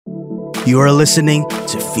You are listening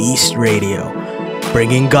to Feast Radio,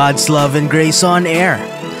 bringing God's love and grace on air.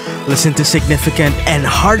 Listen to significant and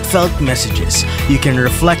heartfelt messages you can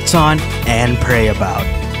reflect on and pray about.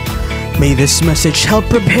 May this message help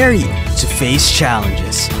prepare you to face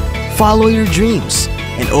challenges, follow your dreams,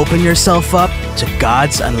 and open yourself up to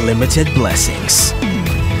God's unlimited blessings.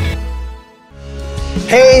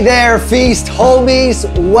 Hey there, Feast homies.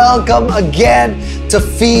 Welcome again to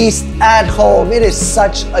Feast at Home. It is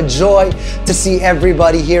such a joy to see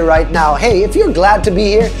everybody here right now. Hey, if you're glad to be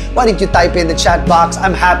here, why don't you type in the chat box,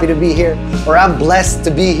 I'm happy to be here, or I'm blessed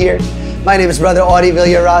to be here. My name is Brother Audie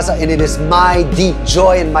Villaraza, and it is my deep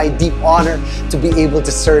joy and my deep honor to be able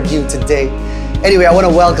to serve you today. Anyway, I want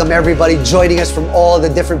to welcome everybody joining us from all the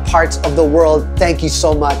different parts of the world. Thank you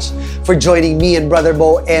so much for joining me and Brother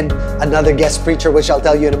Bo and another guest preacher, which I'll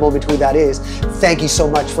tell you in a moment who that is. Thank you so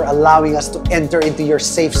much for allowing us to enter into your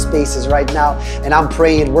safe spaces right now. And I'm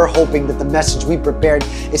praying, we're hoping that the message we prepared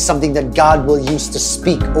is something that God will use to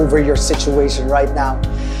speak over your situation right now.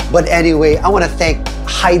 But anyway, I want to thank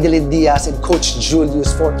Heidelin Diaz and Coach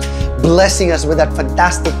Julius for blessing us with that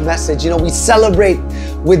fantastic message. You know, we celebrate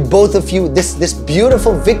with both of you this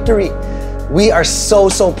beautiful victory. We are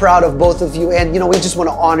so proud of both of you, and you know, we just want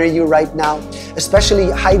to honor you right now, especially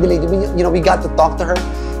Heidelin. You know, we got to talk to her,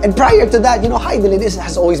 and prior to that, you know, Heidelin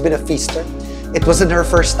has always been a feaster. It wasn't her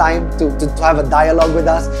first time to have a dialogue with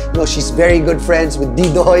us. You know, she's very good friends with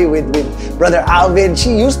Didoy, with Brother Alvin.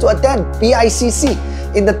 She used to attend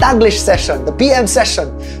PICC in the Taglish session, the PM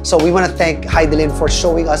session. So we want to thank Heidelin for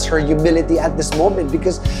showing us her humility at this moment,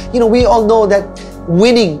 because, you know, we all know that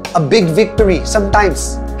winning a big victory,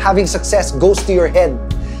 sometimes having success goes to your head.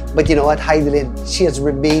 But you know what, Heidelin, she has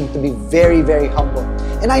remained to be very humble.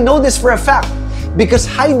 And I know this for a fact, because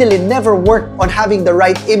Heidelin never worked on having the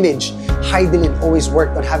right image. Heidelin always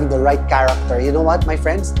worked on having the right character. You know what, my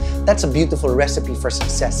friends? That's a beautiful recipe for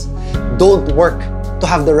success. Don't work to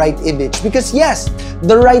have the right image, because yes,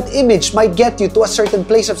 the right image might get you to a certain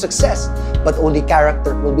place of success, but only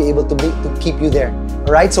character will be able to keep you there.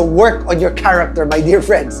 All right, so work on your character, my dear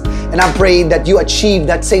friends. And I'm praying that you achieve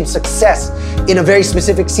that same success in a very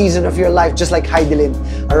specific season of your life, just like Heidelin.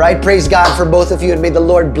 All right, praise God for both of you, and may the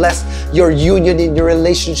Lord bless your union in your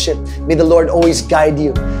relationship. May the Lord always guide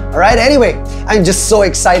you. All right, anyway, I'm just so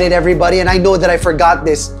excited, everybody, and I know that I forgot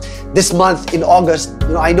this month in August.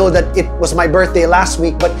 You know, I know that it was my birthday last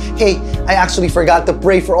week, but hey, I actually forgot to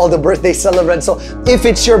pray for all the birthday celebrants. So if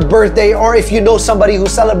it's your birthday, or if you know somebody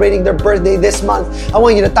who's celebrating their birthday this month, I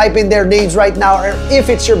want you to type in their names right now. Or if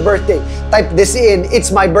it's your birthday, type this in,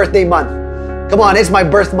 it's my birthday month. Come on, it's my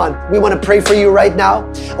birth month. We want to pray for you right now.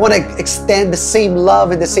 I want to extend the same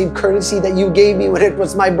love and the same courtesy that you gave me when it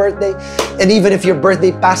was my birthday. And even if your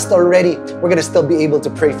birthday passed already, we're going to still be able to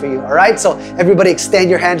pray for you. All right? So everybody extend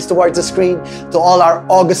your hands towards the screen to all our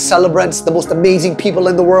August celebrants, the most amazing people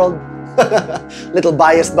in the world. Little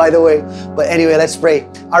biased, by the way. But anyway, let's pray.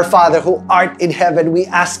 Our Father who art in heaven, we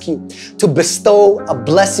ask you to bestow a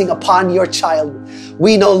blessing upon your child.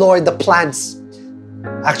 We know, Lord, the plans.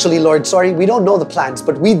 Actually, Lord, sorry, we don't know the plans,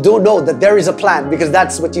 but we do know that there is a plan, because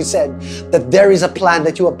that's what you said, that there is a plan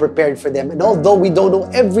that you have prepared for them. And although we don't know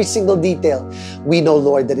every single detail, we know,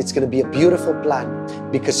 Lord, that it's going to be a beautiful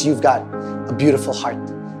plan, because you've got a beautiful heart.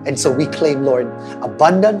 And so we claim, Lord,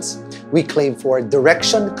 abundance. We claim for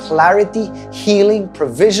direction, clarity, healing,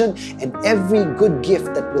 provision, and every good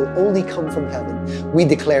gift that will only come from heaven. We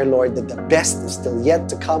declare, Lord, that the best is still yet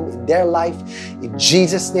to come in their life. In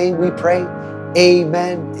Jesus' name we pray.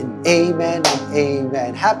 Amen and amen and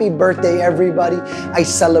amen. Happy birthday, everybody. I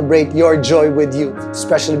celebrate your joy with you,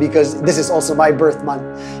 especially because this is also my birth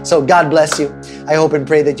month. So God bless you. I hope and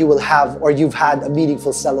pray that you will have, or you've had, a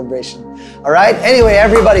meaningful celebration. All right? Anyway,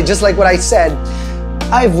 everybody, just like what I said,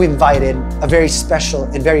 I've invited a very special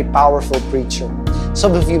and very powerful preacher.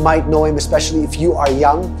 Some of you might know him, especially if you are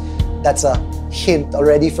young. That's a hint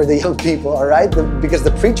already for the young people, all right? Because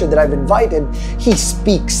the preacher that I've invited, he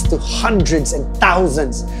speaks to hundreds and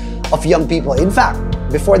thousands of young people. In fact,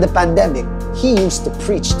 before the pandemic, he used to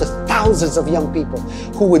preach to thousands of young people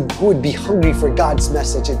who would be hungry for God's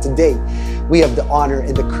message. And today, we have the honor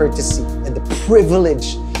and the courtesy and the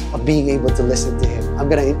privilege of being able to listen to him. I'm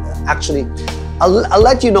going to actually, I'll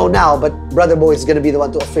let you know now, but Brother Bo is going to be the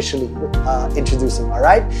one to officially introduce him, all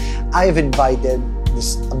right? I have invited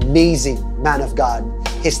this amazing man of God.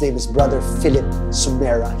 His name is Brother Philip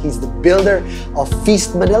Sumera. He's the builder of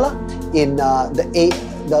Feast Manila in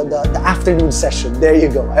the afternoon session. There you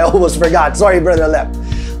go. I almost forgot. Sorry, Brother Lep.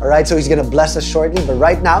 All right, so he's going to bless us shortly. But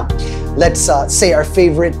right now, let's say our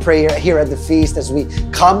favorite prayer here at the feast as we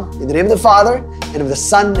come in the name of the Father, and of the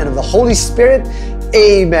Son, and of the Holy Spirit.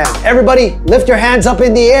 Amen. Everybody, lift your hands up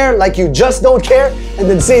in the air like you just don't care, and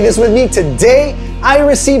then say this with me. Today, I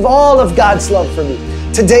receive all of God's love for me.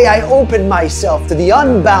 Today, I open myself to the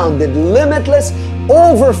unbounded, limitless,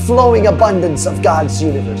 overflowing abundance of God's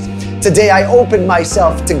universe. Today, I open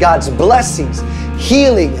myself to God's blessings,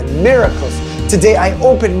 healing, and miracles. Today, I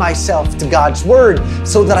open myself to God's Word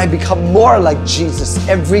so that I become more like Jesus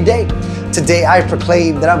every day. Today, I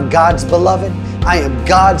proclaim that I'm God's beloved, I am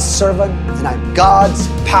God's servant, and I'm God's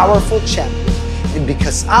powerful champion. And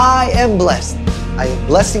because I am blessed, I am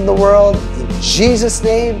blessing the world. In Jesus'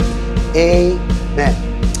 name, amen.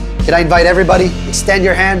 Can I invite everybody, extend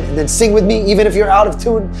your hand and then sing with me, even if you're out of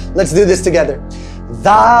tune. Let's do this together.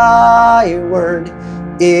 Thy word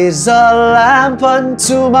is a lamp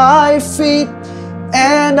unto my feet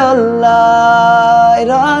and a light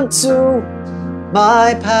unto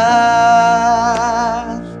my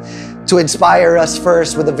path. To inspire us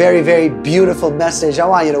first with a very, very beautiful message, I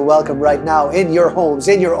want you to welcome right now in your homes,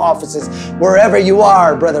 in your offices, wherever you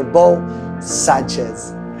are, Brother Bo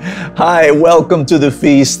Sanchez. Hi, welcome to the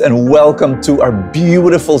feast and welcome to our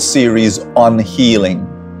beautiful series on healing.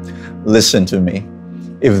 Listen to me.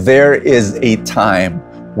 If there is a time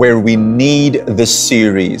where we need this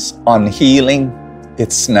series on healing,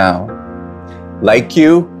 it's now. Like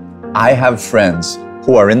you, I have friends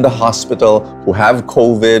who are in the hospital, who have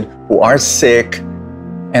COVID, who are sick,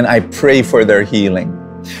 and I pray for their healing.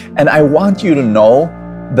 And I want you to know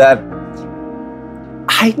that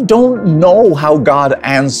I don't know how God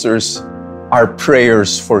answers our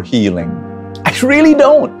prayers for healing. I really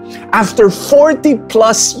don't. After 40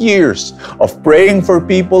 plus years of praying for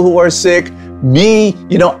people who are sick,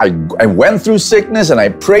 I went through sickness and I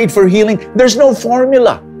prayed for healing. There's no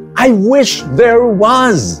formula. I wish there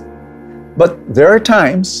was. But there are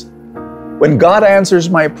times when God answers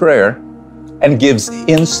my prayer and gives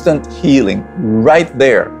instant healing right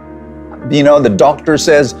there. The doctor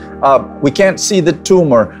says, we can't see the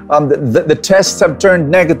tumor. The tests have turned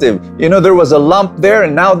negative. There was a lump there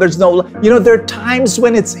and now there's no, there are times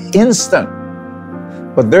when it's instant.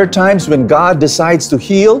 But there are times when God decides to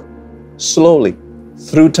heal slowly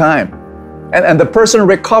through time. And the person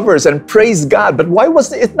recovers and praise God. But why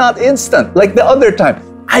was it not instant like the other time?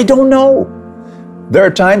 I don't know. There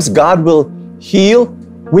are times God will heal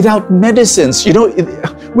without medicines.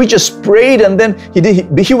 We just prayed and then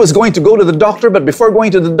he was going to go to the doctor, but before going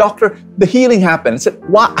to the doctor, the healing happened. I said,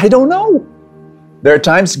 why? I don't know. There are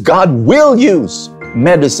times God will use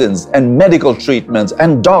medicines and medical treatments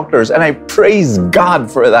and doctors, and I praise God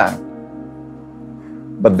for that.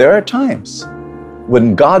 But there are times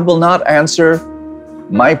when God will not answer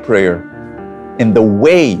my prayer in the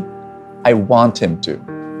way I want Him to,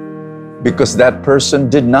 because that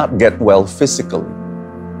person did not get well physically.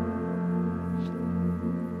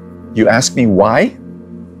 You ask me why?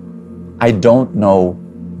 I don't know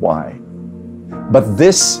why. But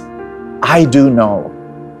this I do know,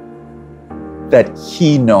 that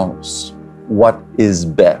He knows what is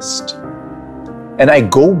best. And I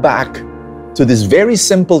go back to this very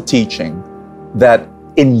simple teaching that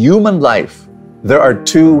in human life, there are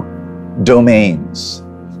two domains.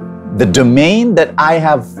 The domain that I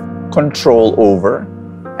have control over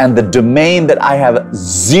and the domain that I have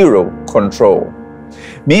zero control.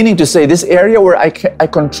 Meaning to say, this area where I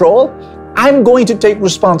control, I'm going to take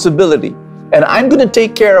responsibility and I'm going to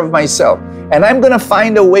take care of myself and I'm going to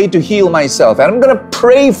find a way to heal myself and I'm going to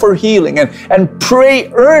pray for healing and pray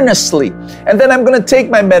earnestly, and then I'm going to take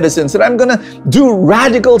my medicines and I'm going to do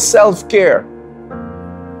radical self-care.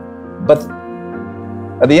 But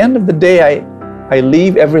at the end of the day, I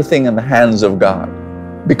leave everything in the hands of God,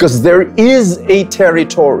 because there is a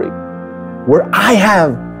territory where I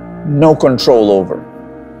have no control over.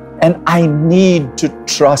 And I need to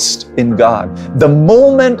trust in God. The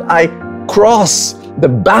moment I cross the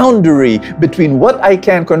boundary between what I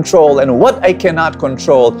can control and what I cannot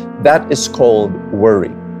control, that is called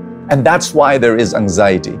worry. And that's why there is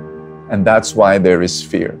anxiety. And that's why there is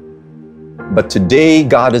fear. But today,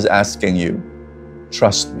 God is asking you,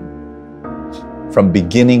 trust me. From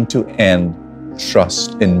beginning to end,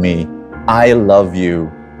 trust in me. I love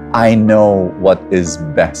you. I know what is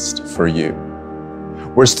best for you.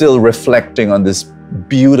 We're still reflecting on this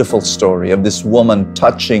beautiful story of this woman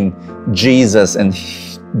touching Jesus and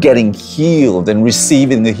getting healed and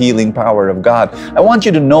receiving the healing power of God. I want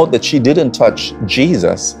you to note that she didn't touch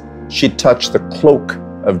Jesus. She touched the cloak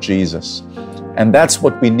of Jesus. And that's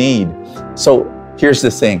what we need. So here's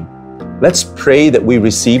the thing. Let's pray that we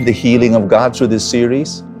receive the healing of God through this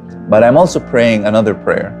series. But I'm also praying another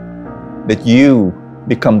prayer, that you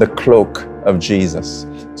become the cloak of Jesus,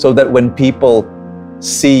 so that when people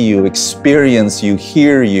see you, experience you,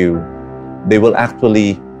 hear you, they will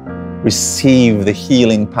actually receive the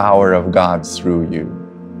healing power of God through you.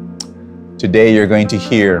 Today, you're going to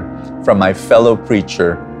hear from my fellow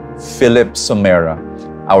preacher, Philip Somera,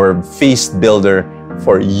 our feast builder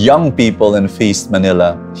for young people in Feast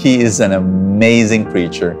Manila. He is an amazing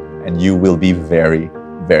preacher, and you will be very,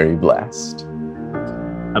 very blessed.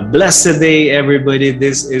 A blessed day, everybody.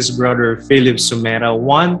 This is Brother Philip Somera,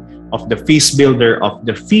 one of the feast builder of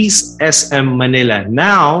the Feast SM Manila.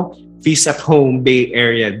 Now, Feast at Home Bay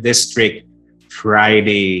Area District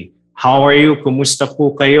Friday. How are you? Kumusta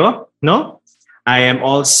po kayo? No? I am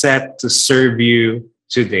all set to serve you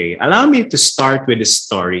today. Allow me to start with a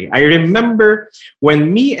story. I remember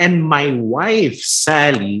when me and my wife,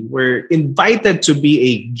 Sally, were invited to be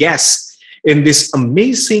a guest in this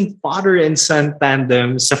amazing father and son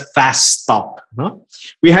tandem sa Fast Talk. No?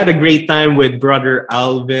 We had a great time with Brother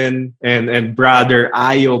Alvin and Brother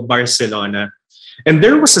Ayo Barcelona. And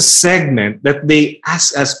there was a segment that they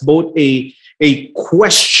asked us both a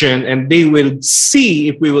question, and they will see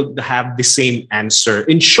if we will have the same answer.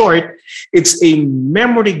 In short, it's a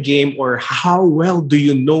memory game, or how well do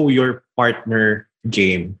you know your partner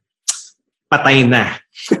game. Patay na.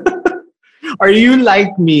 Are you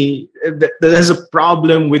like me that has a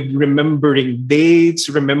problem with remembering dates,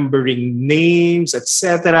 remembering names,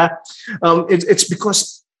 etc.? It's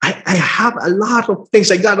because I have a lot of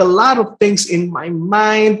things. I got a lot of things in my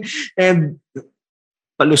mind, and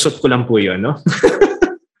palusot ko lang po yun, no?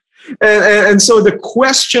 and so the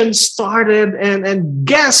question started, and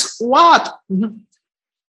guess what?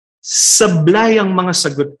 Sablay ang mga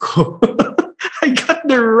sagot ko. I got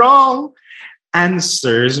the wrong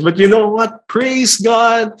answers. But you know what? Praise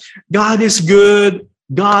God. God is good.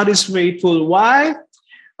 God is faithful. Why?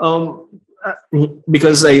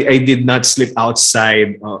 Because I did not sleep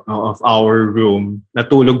outside of our room.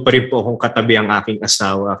 Natulog pa rin po akong katabi ang aking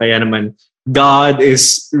asawa. Kaya naman, God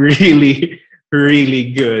is really, really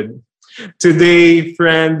good. Today,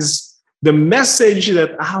 friends, the message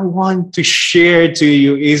that I want to share to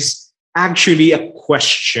you is actually a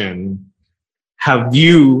question. Have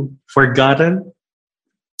you forgotten?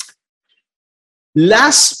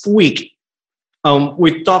 Last week,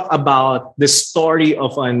 we talked about the story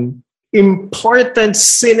of an important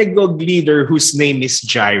synagogue leader whose name is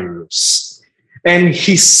Jairus. And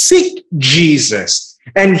he seeked Jesus,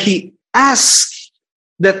 and he asked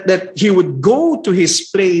that he would go to his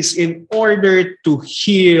place in order to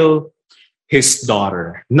heal his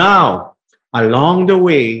daughter. Now, along the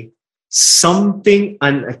way, something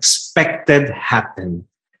unexpected happened.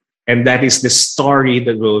 And that is the story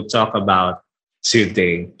that we'll talk about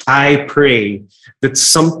today. I pray that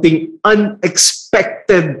something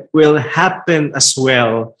unexpected will happen as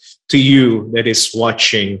well to you that is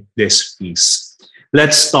watching this feast.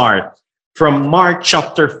 Let's start from Mark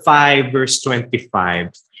chapter 5, verse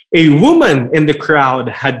 25. A woman in the crowd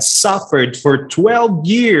had suffered for 12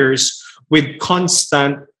 years with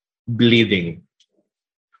constant bleeding.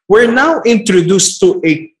 We're now introduced to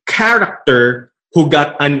a character who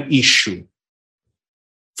got an issue.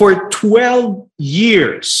 For 12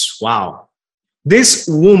 years, wow, this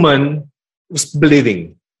woman was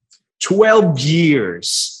bleeding. 12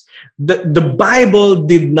 years. The Bible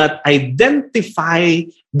did not identify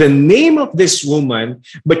the name of this woman,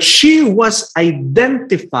 but she was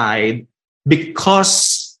identified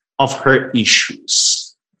because of her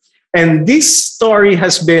issues. And this story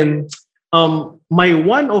has been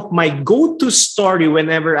one of my go-to story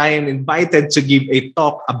whenever I am invited to give a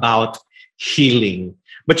talk about healing.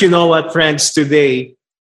 But you know what, friends, today,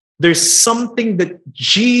 there's something that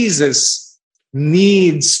Jesus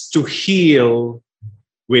needs to heal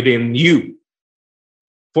within you.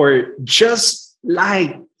 For just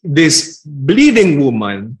like this bleeding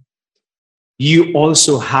woman, you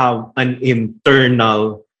also have an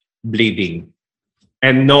internal bleeding.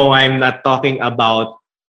 And no, I'm not talking about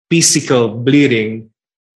physical bleeding,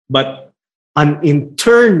 but an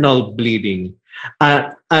internal bleeding,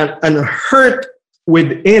 an hurt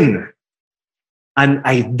within, an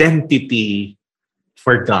identity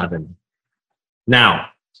forgotten. Now,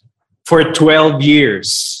 for 12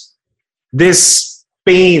 years, this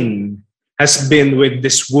pain has been with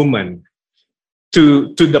this woman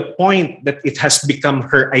to the point that it has become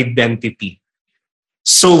her identity.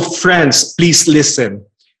 So, friends, please listen.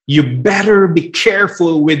 You better be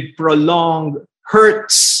careful with prolonged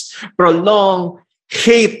hurts, prolonged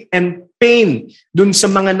hate and pain dun sa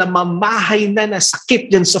mga namamahay na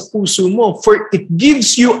sakit dyan sa puso mo, for it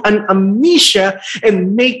gives you an amnesia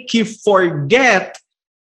and make you forget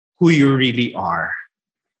who you really are.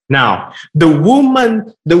 Now, the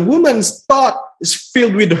woman thought is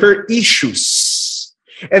filled with her issues.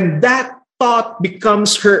 And that thought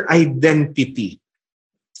becomes her identity.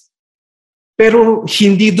 Pero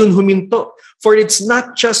hindi dun huminto. For it's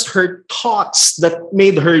not just her thoughts that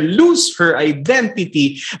made her lose her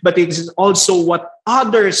identity, but it is also what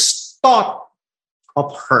others thought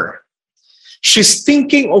of her. She's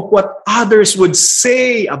thinking of what others would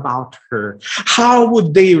say about her. How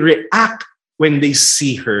would they react when they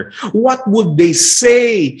see her? What would they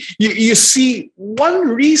say? You see, one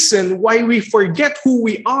reason why we forget who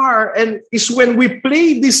we are and is when we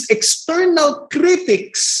play these external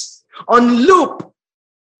critics on loop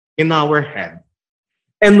in our head.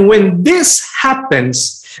 And when this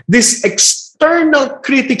happens, this external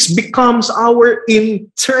critics becomes our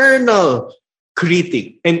internal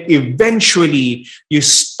critic. And eventually, you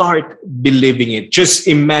start believing it. Just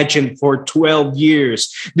imagine for 12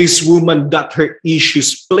 years, this woman got her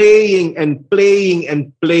issues playing and playing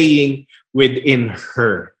and playing within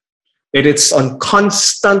her. It is on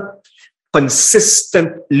constant,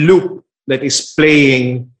 consistent loop that is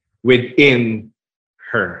playing within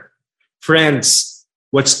her. Friends,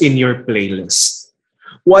 what's in your playlist?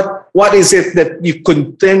 What is it that you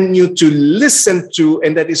continue to listen to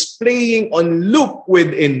and that is playing on loop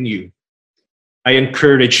within you? I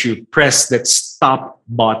encourage you, press that stop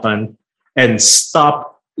button and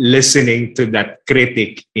stop listening to that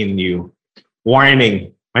critic in you.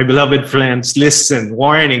 Warning, my beloved friends, listen,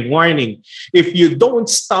 warning, warning. If you don't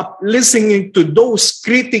stop listening to those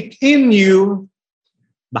critic in you,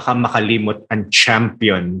 baka makalimot ang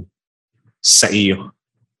champion sa iyo.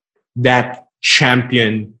 That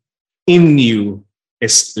champion in you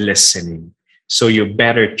is listening. So you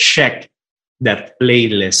better check that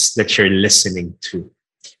playlist that you're listening to.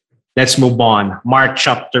 Let's move on. Mark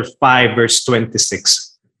chapter 5, verse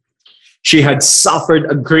 26. She had suffered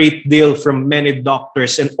a great deal from many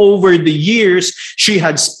doctors, and over the years, she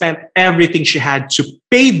had spent everything she had to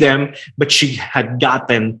pay them, but she had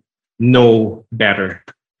gotten no better.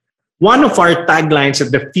 One of our taglines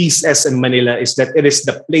at the Feast S in Manila is that it is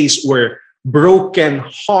the place where broken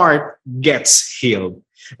heart gets healed.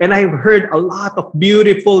 And I've heard a lot of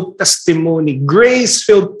beautiful testimony,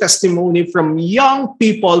 grace-filled testimony from young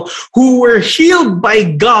people who were healed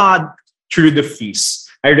by God through the feast.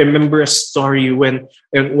 I remember a story when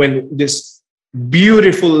this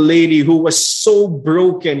beautiful lady who was so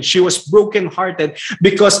broken, she was brokenhearted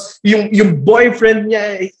because yung boyfriend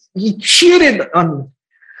niya, he cheated on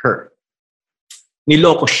her.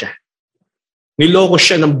 Niloko siya. Niloko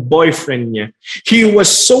siya ng boyfriend niya. He was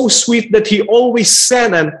so sweet that he always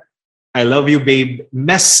sent an "I love you, babe"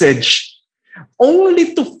 message,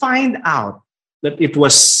 only to find out that it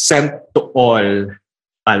was sent to all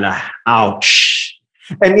pala. Ouch.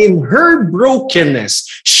 And in her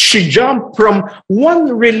brokenness, she jumped from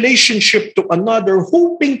one relationship to another,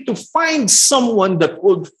 hoping to find someone that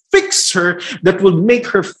would fix her, that would make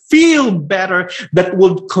her feel better, that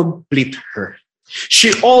would complete her.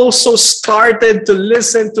 She also started to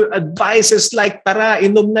listen to advices like, tara,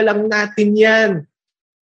 inom na lang natin yan.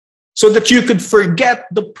 So that you could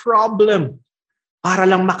forget the problem para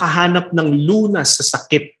lang makahanap ng lunas sa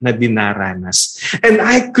sakit na dinaranas. And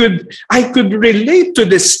I could relate to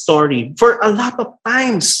this story for a lot of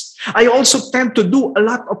times. I also tend to do a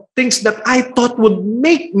lot of things that I thought would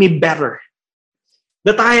make me better.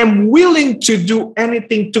 That I am willing to do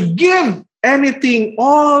anything, to give anything,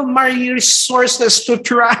 all my resources to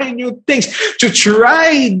try new things, to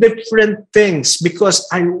try different things because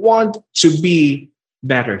I want to be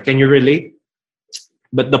better. Can you relate?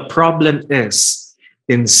 But the problem is,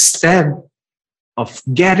 instead of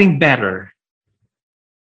getting better,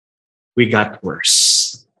 we got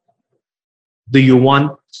worse. Do you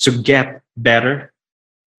want to get better?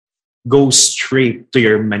 Go straight to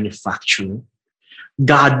your manufacturer.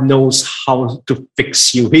 God knows how to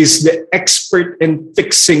fix you. He's the expert in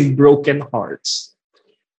fixing broken hearts.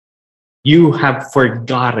 You have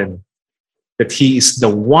forgotten that He is the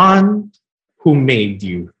one who made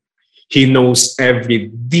you. He knows every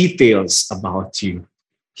details about you.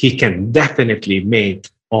 He can definitely make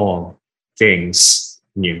all things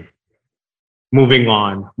new. Moving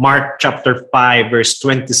on, Mark chapter 5, verse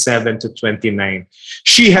 27 to 29.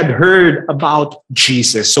 She had heard about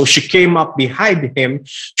Jesus, so she came up behind him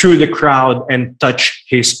through the crowd and touched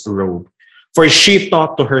his robe. For she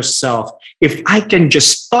thought to herself, if I can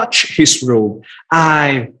just touch his robe,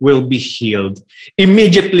 I will be healed.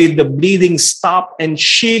 Immediately the bleeding stopped and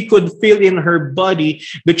she could feel in her body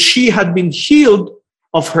that she had been healed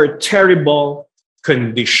of her terrible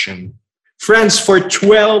condition. Friends, for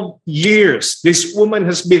 12 years, this woman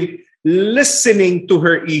has been listening to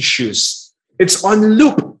her issues. It's on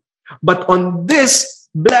loop. But on this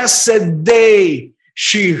blessed day,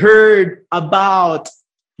 she heard about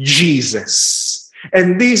Jesus.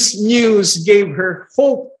 And this news gave her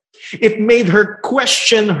hope. It made her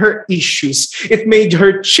question her issues. It made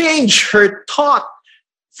her change her thought.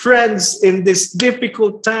 Friends, in this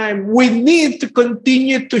difficult time, we need to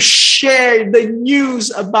continue to share the news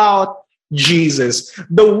about Jesus.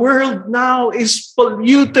 The world now is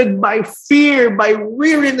polluted by fear, by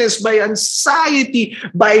weariness, by anxiety,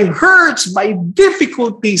 by hurts, by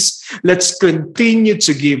difficulties. Let's continue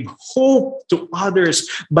to give hope to others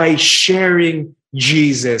by sharing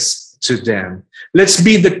Jesus to them. Let's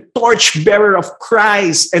be the torchbearer of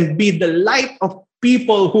Christ and be the light of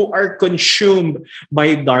people who are consumed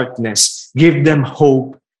by darkness. Give them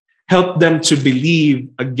hope. Help them to believe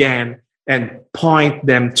again and point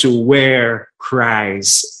them to where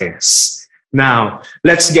Christ is. Now,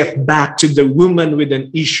 let's get back to the woman with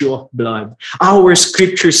an issue of blood. Our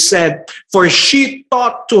scripture said, for she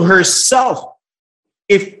thought to herself,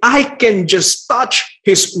 if I can just touch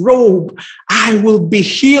his robe, I will be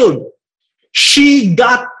healed. She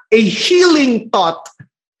got a healing thought.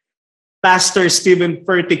 Pastor Stephen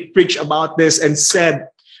Furtick preached about this and said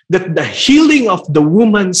that the healing of the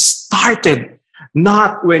woman started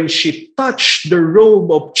not when she touched the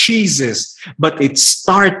robe of Jesus, but it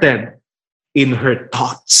started in her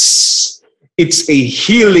thoughts. It's a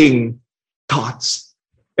healing thoughts.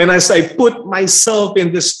 And as I put myself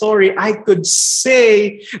in the story, I could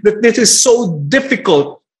say that this is so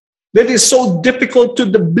difficult. That is so difficult to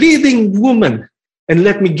the bleeding woman. And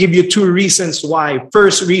let me give you two reasons why.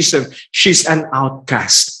 First reason, she's an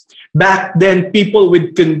outcast. Back then, people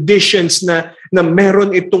with conditions na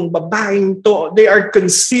meron itong babaeng to, they are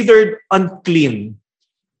considered unclean.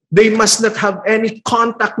 They must not have any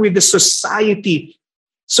contact with the society.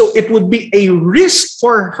 So it would be a risk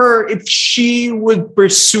for her if she would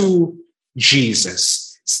pursue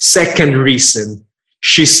Jesus. Second reason,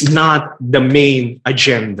 she's not the main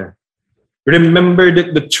agenda. Remember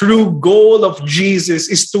that the true goal of Jesus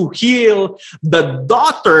is to heal the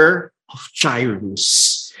daughter of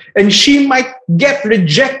Jairus. And she might get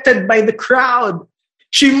rejected by the crowd.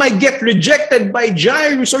 She might get rejected by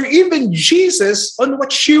Jairus or even Jesus on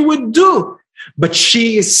what she would do. But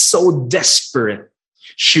she is so desperate.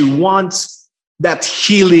 She wants that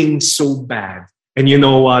healing so bad. And you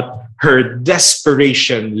know what? Her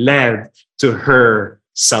desperation led to her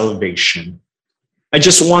salvation. I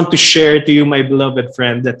just want to share to you, my beloved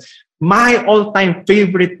friend, that my all-time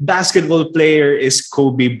favorite basketball player is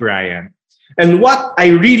Kobe Bryant. And what I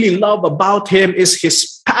really love about him is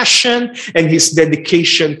his passion and his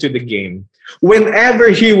dedication to the game. Whenever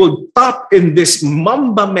he will top in this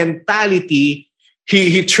Mamba mentality,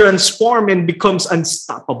 he transforms and becomes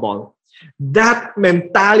unstoppable. That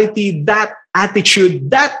mentality, that attitude,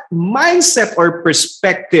 that mindset or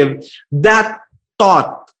perspective, that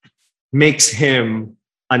thought makes him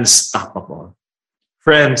unstoppable.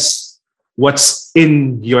 Friends, what's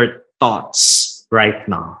in your thoughts right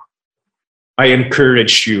now? I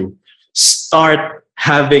encourage you, start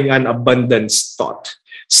having an abundance thought.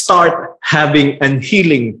 Start having an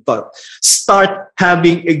healing thought. Start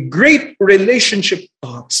having a great relationship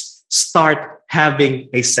thoughts. Start having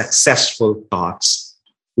a successful thoughts.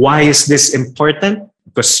 Why is this important?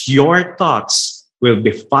 Because your thoughts will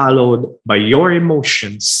be followed by your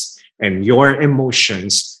emotions, and your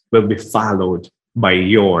emotions will be followed by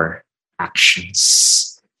your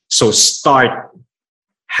actions. So start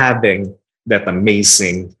having that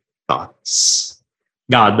amazing thoughts.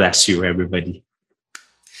 God bless you, everybody.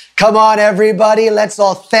 Come on, everybody. Let's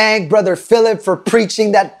all thank Brother Philip for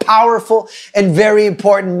preaching that powerful and very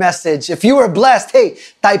important message. If you were blessed, hey,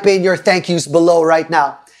 type in your thank yous below right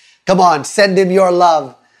now. Come on, send him your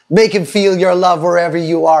love. Make him feel your love wherever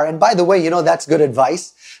you are. And by the way, that's good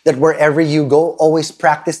advice, that wherever you go, always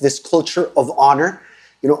practice this culture of honor.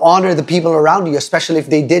 Honor the people around you, especially if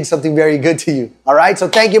they did something very good to you. All right? So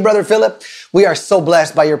thank you, Brother Philip. We are so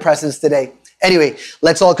blessed by your presence today. Anyway,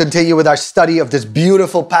 let's all continue with our study of this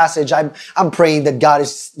beautiful passage. I'm praying that God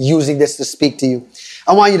is using this to speak to you.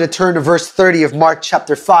 I want you to turn to verse 30 of Mark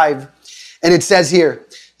chapter 5. And it says here,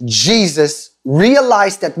 Jesus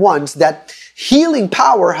realized at once that healing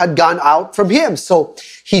power had gone out from him. So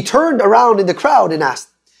he turned around in the crowd and asked,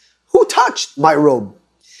 "Who touched my robe?"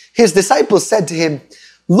 His disciples said to him,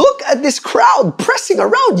 "Look at this crowd pressing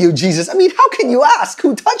around you, Jesus. How can you ask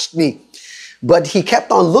who touched me?" But he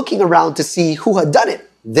kept on looking around to see who had done it.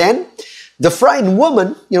 Then the frightened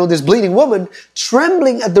woman, this bleeding woman,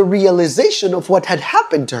 trembling at the realization of what had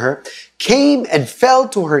happened to her, came and fell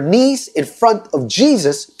to her knees in front of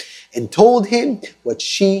Jesus and told him what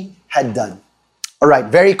she had done. All right,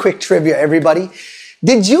 very quick trivia, everybody.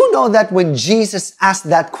 Did you know that when Jesus asked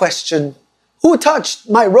that question, who touched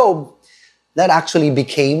my robe? That actually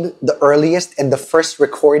became the earliest and the first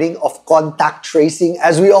recording of contact tracing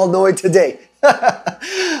as we all know it today.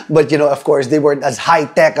 But of course, they weren't as high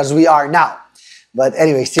tech as we are now. But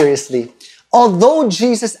anyway, seriously, although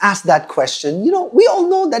Jesus asked that question, we all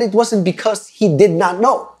know that it wasn't because he did not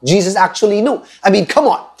know. Jesus actually knew. I mean, come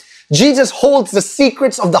on. Jesus holds the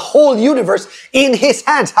secrets of the whole universe in his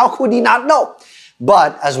hands. How could he not know?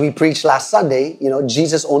 But as we preached last Sunday,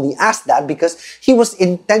 Jesus only asked that because he was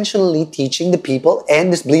intentionally teaching the people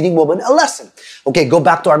and this bleeding woman a lesson. Okay, go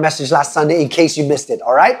back to our message last Sunday in case you missed it,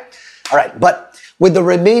 all right? All right, but with the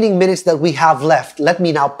remaining minutes that we have left, let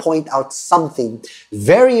me now point out something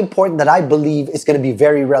very important that I believe is going to be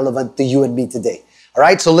very relevant to you and me today. All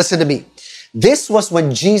right, so listen to me. This was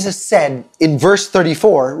when Jesus said in verse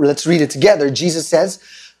 34, let's read it together. Jesus says,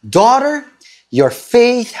 "Daughter, your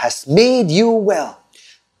faith has made you well.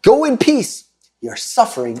 Go in peace. Your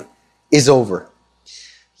suffering is over."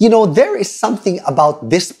 There is something about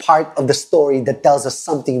this part of the story that tells us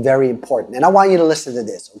something very important. And I want you to listen to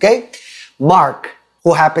this, okay? Mark,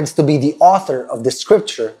 who happens to be the author of the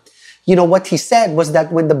scripture, what he said was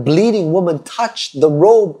that when the bleeding woman touched the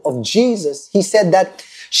robe of Jesus, he said that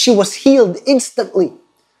she was healed instantly,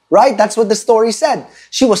 right? That's what the story said.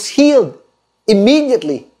 She was healed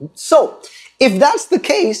immediately. So, if that's the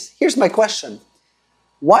case, here's my question.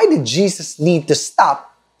 Why did Jesus need to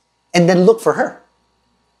stop and then look for her?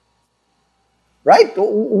 Right?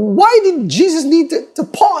 Why did Jesus need to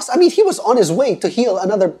pause? I mean, he was on his way to heal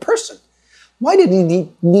another person. Why did he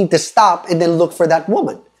need to stop and then look for that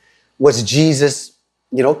woman? Was Jesus,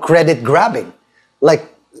 credit grabbing? Like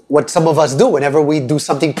what some of us do whenever we do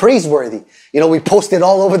something praiseworthy. We post it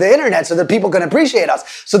all over the internet so that people can appreciate us,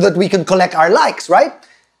 so that we can collect our likes, right?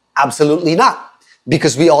 Absolutely not.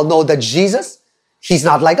 Because we all know that Jesus, he's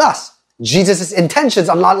not like us. Jesus' intentions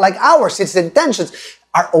are not like ours. His intentions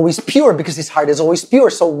are always pure because his heart is always pure.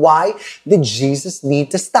 So why did Jesus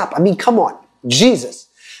need to stop? I mean, come on, Jesus.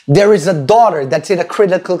 There is a daughter that's in a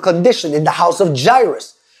critical condition in the house of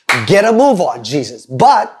Jairus. Get a move on, Jesus.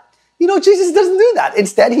 But, Jesus doesn't do that.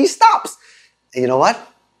 Instead, he stops. And you know what?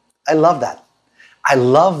 I love that. I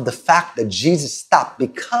love the fact that Jesus stopped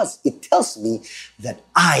because it tells me that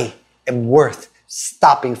I am worth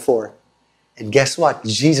stopping for. And guess what?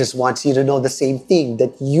 Jesus wants you to know the same thing,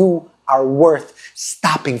 that you are worth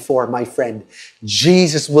stopping for, my friend.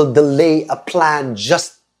 Jesus will delay a plan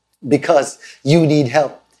just because you need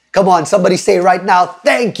help. Come on, somebody say right now,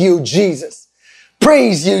 thank you, Jesus.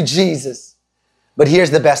 Praise you, Jesus. But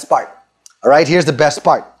here's the best part. All right, here's the best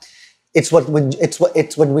part. It's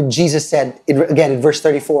when Jesus said, again in verse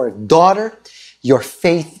 34, "Daughter, your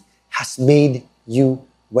faith has made you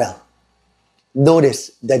well."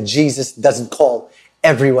 Notice that Jesus doesn't call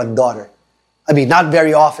everyone daughter. I mean, not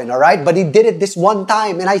very often, all right? But he did it this one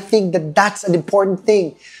time. And I think that that's an important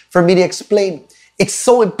thing for me to explain. It's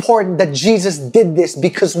so important that Jesus did this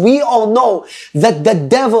because we all know that the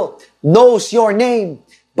devil knows your name,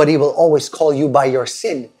 but he will always call you by your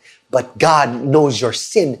sin. But God knows your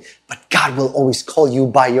sin, but God will always call you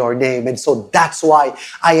by your name. And so that's why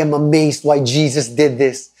I am amazed why Jesus did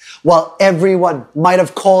this. While everyone might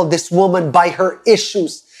have called this woman by her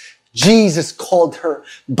issues, Jesus called her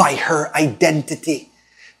by her identity.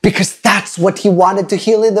 Because that's what he wanted to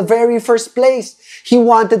heal in the very first place. He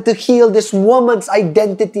wanted to heal this woman's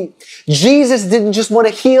identity. Jesus didn't just want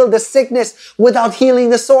to heal the sickness without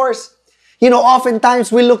healing the source.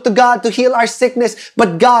 Oftentimes we look to God to heal our sickness,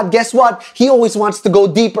 but God, guess what? He always wants to go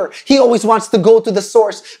deeper. He always wants to go to the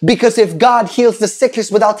source. Because if God heals the sickness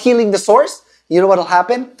without healing the source, you know what will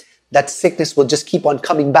happen? That sickness will just keep on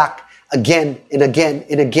coming back again and again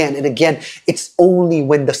and again and again. It's only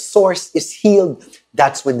when the source is healed,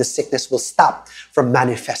 that's when the sickness will stop from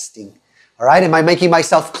manifesting. All right? Am I making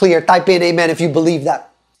myself clear? Type in amen if you believe that.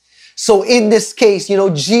 So in this case,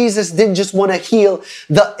 Jesus didn't just want to heal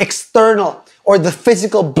the external or the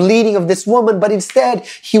physical bleeding of this woman, but instead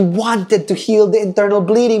he wanted to heal the internal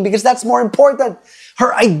bleeding because that's more important.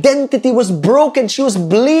 Her identity was broken. She was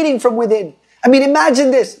bleeding from within. I mean, imagine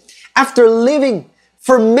this. After living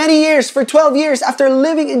for many years, for 12 years, after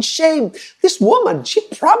living in shame, this woman, she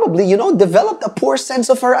probably, developed a poor sense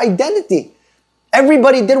of her identity.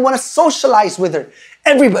 Everybody didn't want to socialize with her.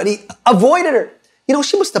 Everybody avoided her.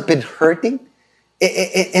 She must have been hurting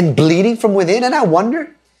and bleeding from within. And I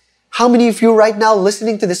wonder how many of you right now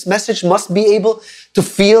listening to this message must be able to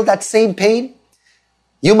feel that same pain.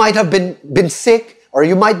 You might have been sick, or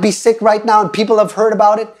you might be sick right now and people have heard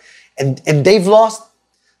about it and they've lost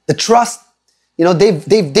the trust.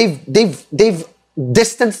 They've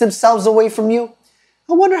distance themselves away from you?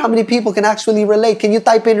 I wonder how many people can actually relate. Can you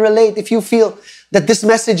type in relate if you feel that this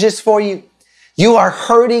message is for you? You are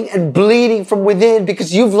hurting and bleeding from within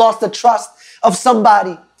because you've lost the trust of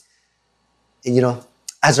somebody. And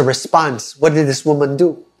as a response, what did this woman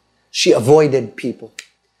do? She avoided people.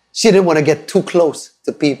 She didn't want to get too close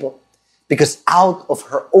to people because out of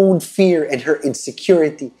her own fear and her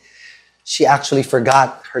insecurity, she actually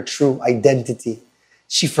forgot her true identity.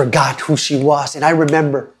 She forgot who she was. And I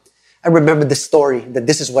remember the story that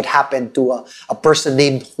this is what happened to a person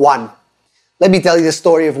named Juan. Let me tell you the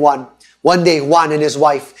story of Juan. One day, Juan and his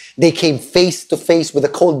wife, they came face to face with a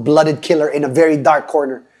cold-blooded killer in a very dark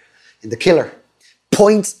corner. And the killer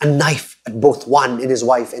points a knife at both Juan and his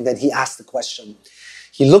wife, and then he asks the question.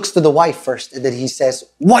 He looks to the wife first, and then he says,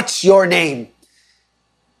 "What's your name?"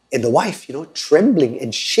 And the wife, trembling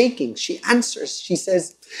and shaking, she answers. She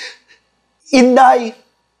says, "Inday.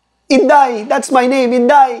 Inday, that's my name,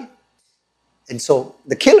 Inday." And so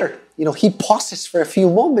the killer, he pauses for a few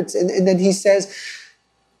moments, and then he says,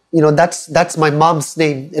 that's my mom's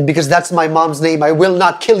name. And because that's my mom's name, I will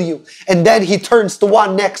not kill you. And then he turns to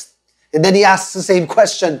Juan next. And then he asks the same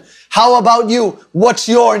question. "How about you? What's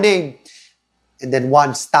your name?" And then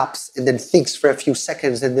Juan stops and then thinks for a few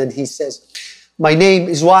seconds. And then he says, "My name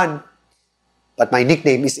is Juan, but my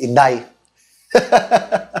nickname is Inday."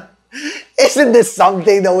 Isn't this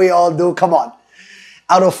something that we all do? Come on.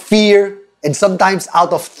 Out of fear, and sometimes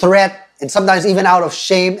out of threat, and sometimes even out of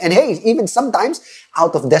shame, and hey, even sometimes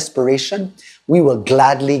out of desperation, we will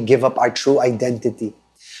gladly give up our true identity.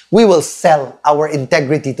 We will sell our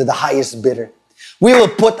integrity to the highest bidder. We will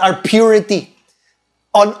put our purity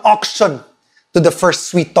on auction to the first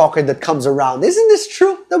sweet talker that comes around. Isn't this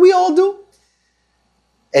true that we all do?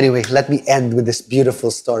 Anyway, let me end with this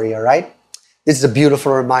beautiful story, all right? This is a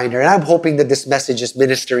beautiful reminder, and I'm hoping that this message is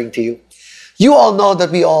ministering to you. You all know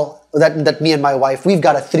that that me and my wife, we've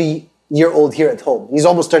got a 3-year-old here at home. He's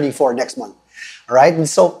almost turning 4 next month. All right. And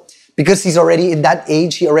so because he's already in that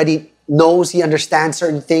age, he already knows, he understands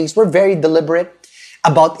certain things. We're very deliberate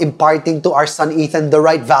about imparting to our son, Ethan, the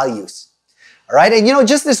right values. All right. And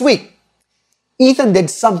just this week, Ethan did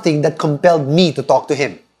something that compelled me to talk to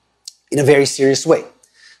him in a very serious way.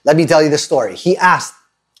 Let me tell you the story. He asked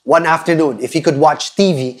one afternoon if he could watch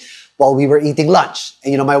TV while we were eating lunch.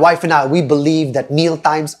 And my wife and I, we believe that meal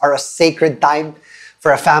times are a sacred time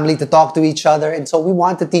for a family to talk to each other. And so we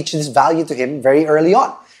want to teach this value to him very early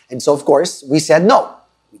on. And so, of course, we said no.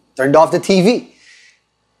 We turned off the TV.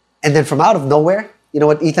 And then from out of nowhere, you know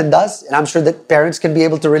what Ethan does? And I'm sure that parents can be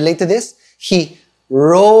able to relate to this. He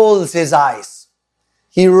rolls his eyes.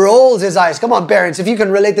 He rolls his eyes. Come on, parents, if you can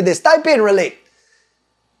relate to this, type in relate.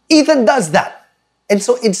 Ethan does that. And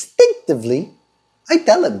so instinctively, I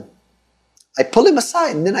tell him. I pull him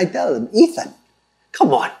aside and then I tell him, "Ethan,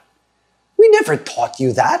 come on. We never taught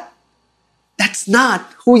you that. That's not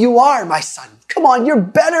who you are, my son. Come on, you're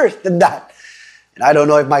better than that." And I don't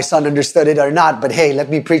know if my son understood it or not, but hey, let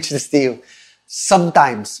me preach this to you.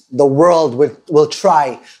 Sometimes the world will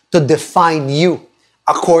try to define you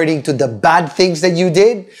according to the bad things that you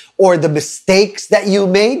did or the mistakes that you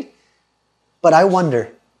made. But I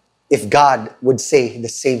wonder if God would say the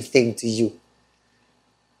same thing to you.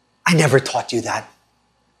 "I never taught you that.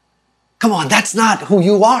 Come on, that's not who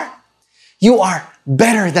you are. You are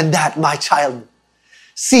better than that, my child.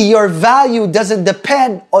 See, your value doesn't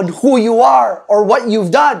depend on who you are or what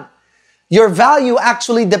you've done. Your value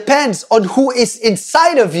actually depends on who is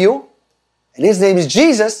inside of you, and his name is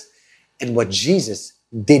Jesus, and what Jesus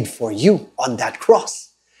did for you on that cross.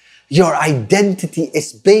 Your identity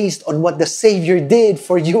is based on what the Savior did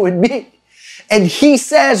for you and me. And he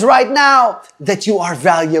says right now that you are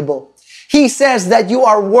valuable. He says that you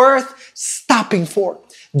are worth stopping for.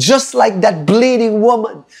 Just like that bleeding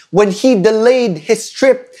woman, when he delayed his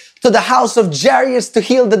trip to the house of Jairus to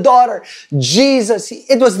heal the daughter, Jesus,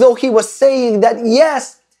 it was though he was saying that,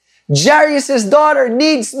 yes, Jairus' daughter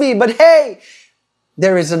needs me, but hey,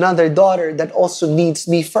 there is another daughter that also needs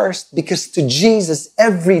me first, because to Jesus,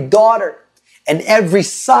 every daughter and every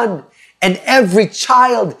son and every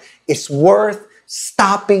child is worth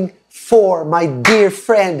stopping for. My dear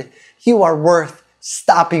friend, you are worth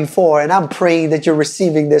stopping for. And I'm praying that you're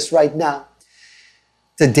receiving this right now.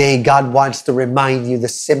 Today, God wants to remind you the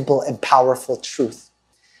simple and powerful truth.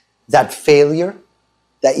 That failure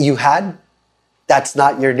that you had, that's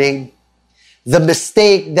not your name. The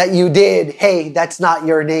mistake that you did, hey, that's not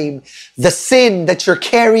your name. The sin that you're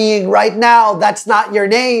carrying right now, that's not your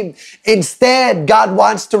name. Instead, God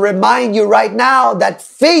wants to remind you right now that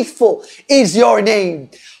faithful is your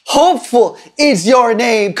name. Hopeful is your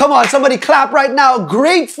name. Come on, somebody clap right now.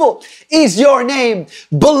 Grateful is your name.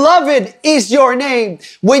 Beloved is your name.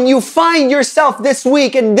 When you find yourself this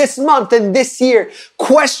week and this month and this year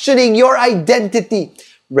questioning your identity,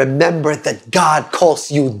 remember that God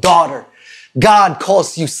calls you daughter. God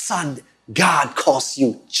calls you son. God calls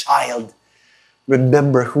you child.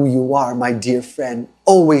 Remember who you are, my dear friend.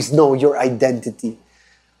 Always know your identity.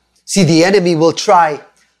 See, the enemy will try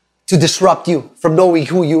to disrupt you from knowing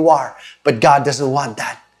who you are, but God doesn't want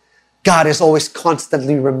that. God is always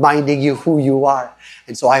constantly reminding you who you are.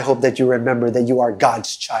 And so I hope that you remember that you are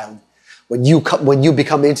God's child. When you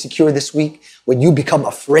become insecure this week, when you become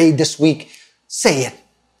afraid this week, say it.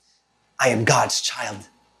 I am God's child.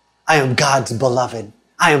 I am God's beloved.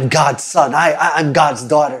 I am God's son. I'm God's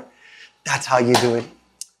daughter. That's how you do it.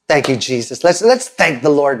 Thank you, Jesus. Let's thank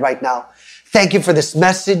the Lord right now. Thank you for this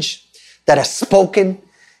message that has spoken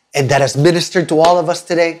and that has ministered to all of us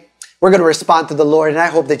today. We're going to respond to the Lord, and I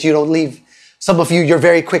hope that you don't leave. Some of you, you're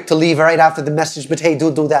very quick to leave right after the message, but hey,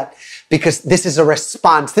 don't do that, because this is a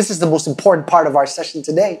response. This is the most important part of our session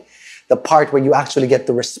today, the part where you actually get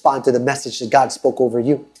to respond to the message that God spoke over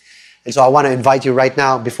you. And so I want to invite you right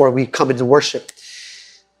now, before we come into worship,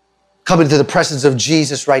 come into the presence of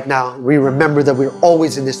Jesus right now. We remember that we're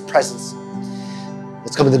always in His presence.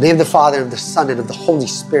 Let's come in the name of the Father, and of the Son, and of the Holy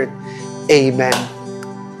Spirit. Amen.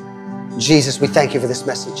 Jesus, we thank you for this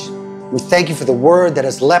message. We thank you for the word that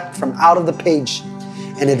has leapt from out of the page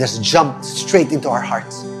and it has jumped straight into our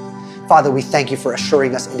hearts. Father, we thank you for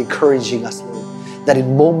assuring us and encouraging us, Lord, that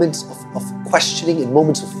in moments of questioning, in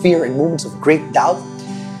moments of fear, in moments of great doubt,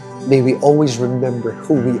 may we always remember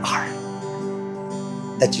who we are.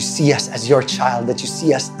 That you see us as your child, that you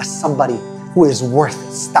see us as somebody who is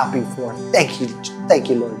worth stopping for. Thank you,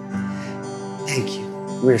 Lord. Thank you.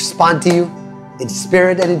 We respond to you in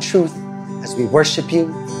spirit and in truth as we worship you.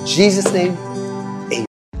 In Jesus' name, amen.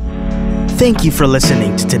 Thank you for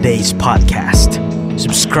listening to today's podcast.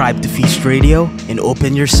 Subscribe to Feast Radio and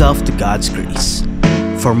open yourself to God's grace.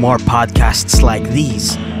 For more podcasts like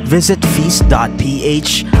these, visit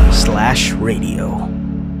feast.ph/radio.